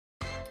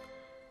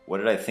what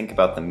did I think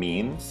about the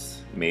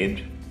memes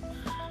made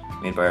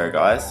by our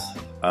guys?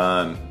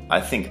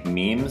 I think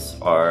memes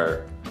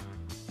are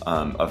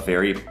a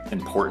very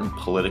important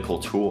political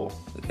tool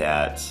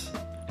that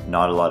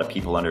not a lot of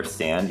people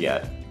understand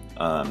yet.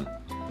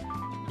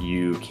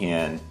 You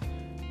can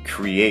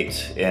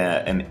create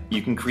an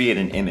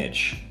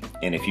image,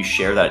 and if you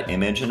share that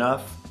image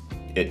enough,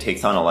 it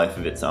takes on a life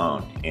of its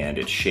own, and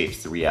it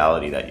shapes the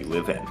reality that you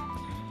live in.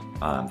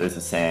 There's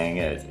a saying,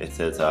 it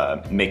says,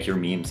 make your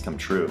memes come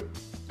true.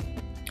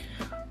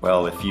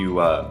 Well, if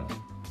you,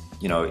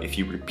 if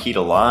you repeat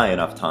a lie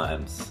enough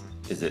times,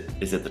 is it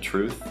the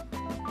truth?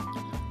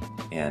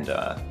 And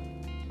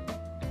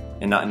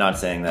not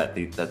saying that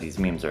these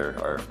memes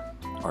are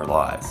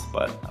lies,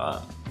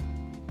 but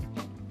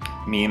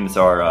memes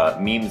are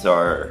a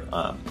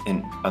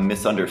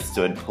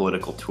misunderstood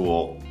political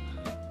tool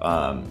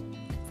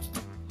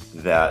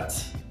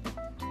that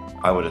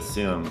I would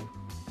assume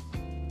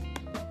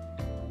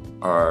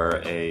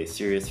are a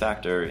serious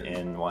factor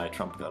in why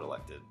Trump got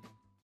elected.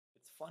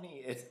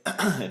 It's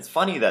funny. It's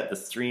funny that the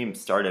stream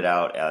started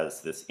out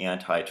as this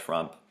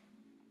anti-Trump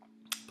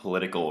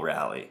political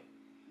rally,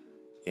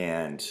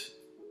 and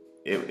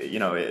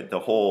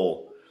the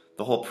whole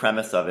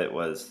premise of it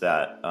was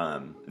that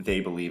they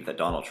believe that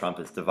Donald Trump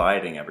is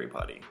dividing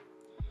everybody,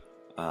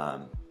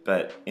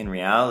 but in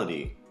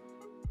reality,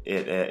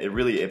 it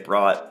really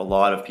brought a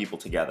lot of people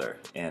together,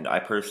 and I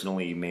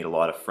personally made a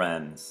lot of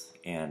friends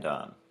and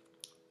a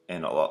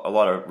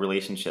lot of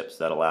relationships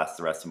that'll last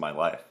the rest of my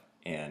life.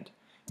 And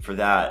for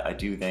that, I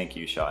do thank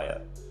you,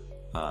 Shia.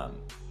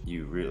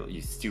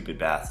 You stupid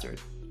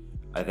bastard.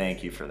 I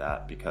thank you for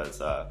that,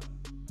 because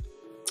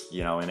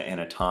in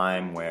a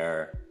time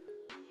where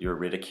you're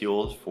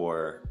ridiculed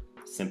for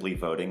simply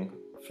voting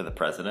for the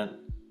president,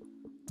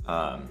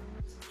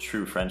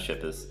 true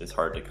friendship is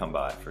hard to come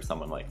by for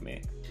someone like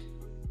me.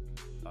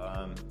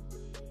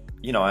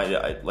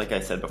 I like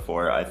I said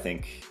before, I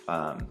think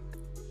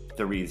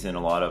the reason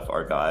a lot of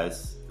our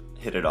guys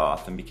hit it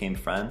off and became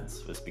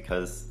friends was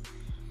because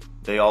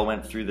they all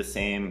went through the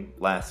same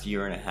last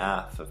year and a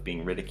half of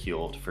being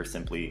ridiculed for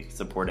simply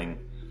supporting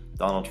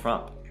Donald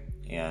Trump.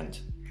 And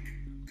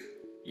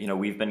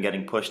we've been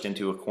getting pushed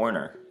into a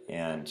corner,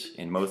 and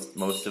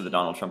most of the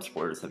Donald Trump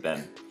supporters have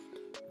been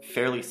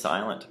fairly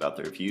silent about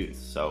their views.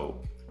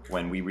 So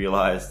when we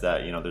realized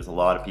that there's a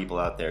lot of people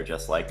out there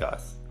just like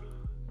us,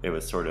 it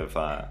was sort of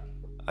I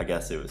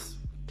guess it was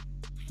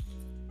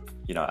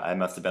it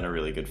must have been a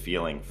really good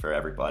feeling for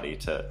everybody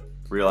to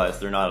realize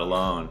they're not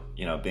alone,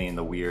 being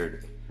the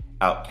weird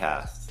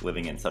outcasts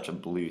living in such a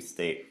blue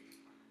state.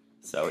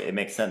 So it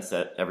makes sense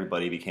that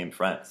everybody became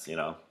friends,